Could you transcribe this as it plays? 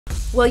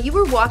While you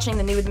were watching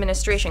the new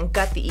administration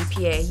gut the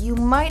EPA, you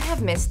might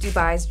have missed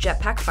Dubai's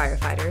jetpack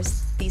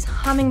firefighters, these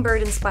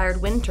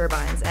hummingbird-inspired wind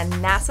turbines, and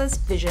NASA's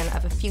vision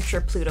of a future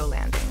Pluto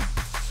landing.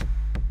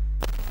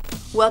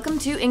 Welcome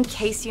to In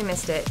Case You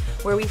Missed It,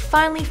 where we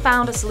finally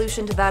found a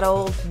solution to that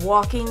old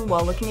walking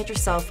while looking at your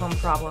cell phone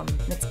problem.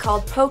 It's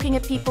called poking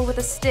at people with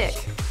a stick,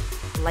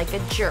 like a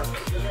jerk.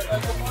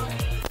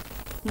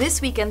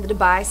 This weekend, the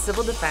Dubai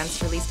Civil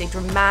Defense released a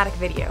dramatic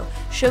video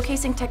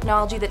showcasing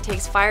technology that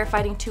takes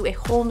firefighting to a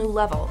whole new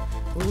level,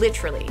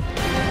 literally.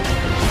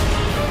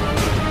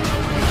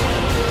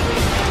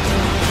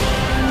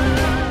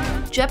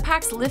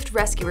 Jetpacks lift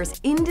rescuers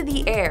into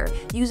the air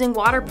using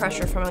water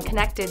pressure from a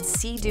connected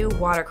Sea-Doo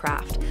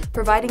watercraft,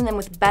 providing them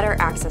with better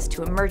access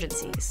to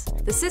emergencies.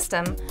 The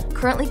system,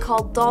 currently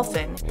called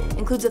Dolphin,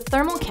 includes a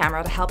thermal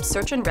camera to help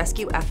search and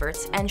rescue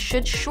efforts and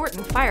should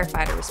shorten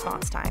firefighter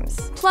response times.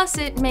 Plus,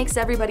 it makes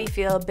everybody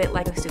feel a bit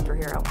like a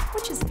superhero,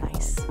 which is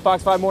nice.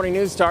 Fox 5 Morning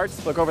News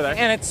starts. Look over there.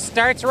 And it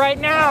starts right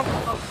now!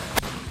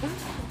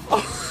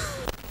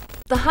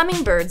 The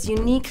hummingbird's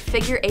unique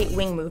figure-8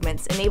 wing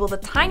movements enable the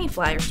tiny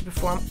flyers to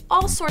perform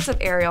all sorts of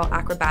aerial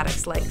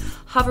acrobatics like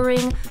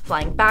hovering,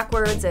 flying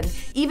backwards, and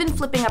even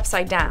flipping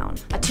upside down.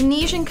 A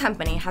Tunisian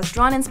company has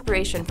drawn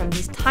inspiration from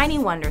these tiny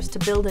wonders to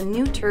build a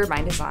new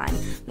turbine design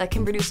that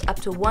can produce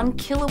up to 1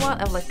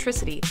 kilowatt of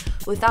electricity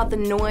without the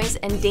noise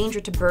and danger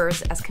to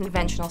birds as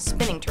conventional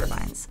spinning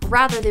turbines.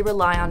 Rather, they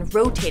rely on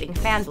rotating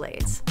fan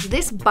blades.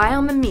 This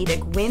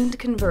Biometric Wind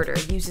Converter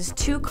uses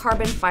 2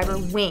 carbon fiber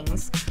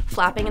wings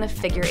flapping in a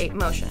figure-8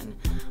 motion.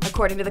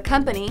 According to the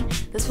company,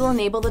 this will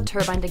enable the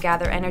turbine to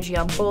gather energy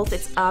on both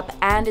its up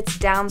and its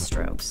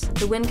downstrokes.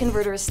 The wind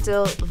converter is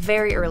still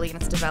very early in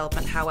its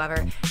development,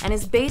 however, and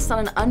is based on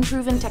an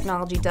unproven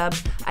technology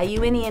dubbed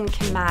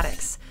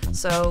imitates,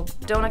 so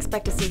don't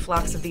expect to see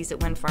flocks of these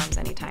at wind farms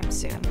anytime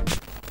soon.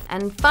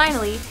 And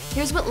finally,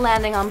 here's what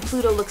landing on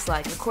Pluto looks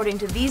like, according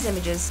to these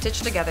images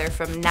stitched together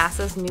from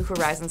NASA's New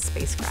Horizons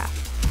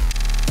spacecraft.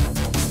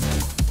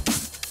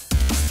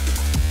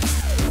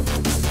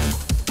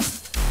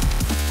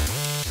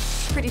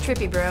 Pretty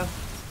trippy, bro.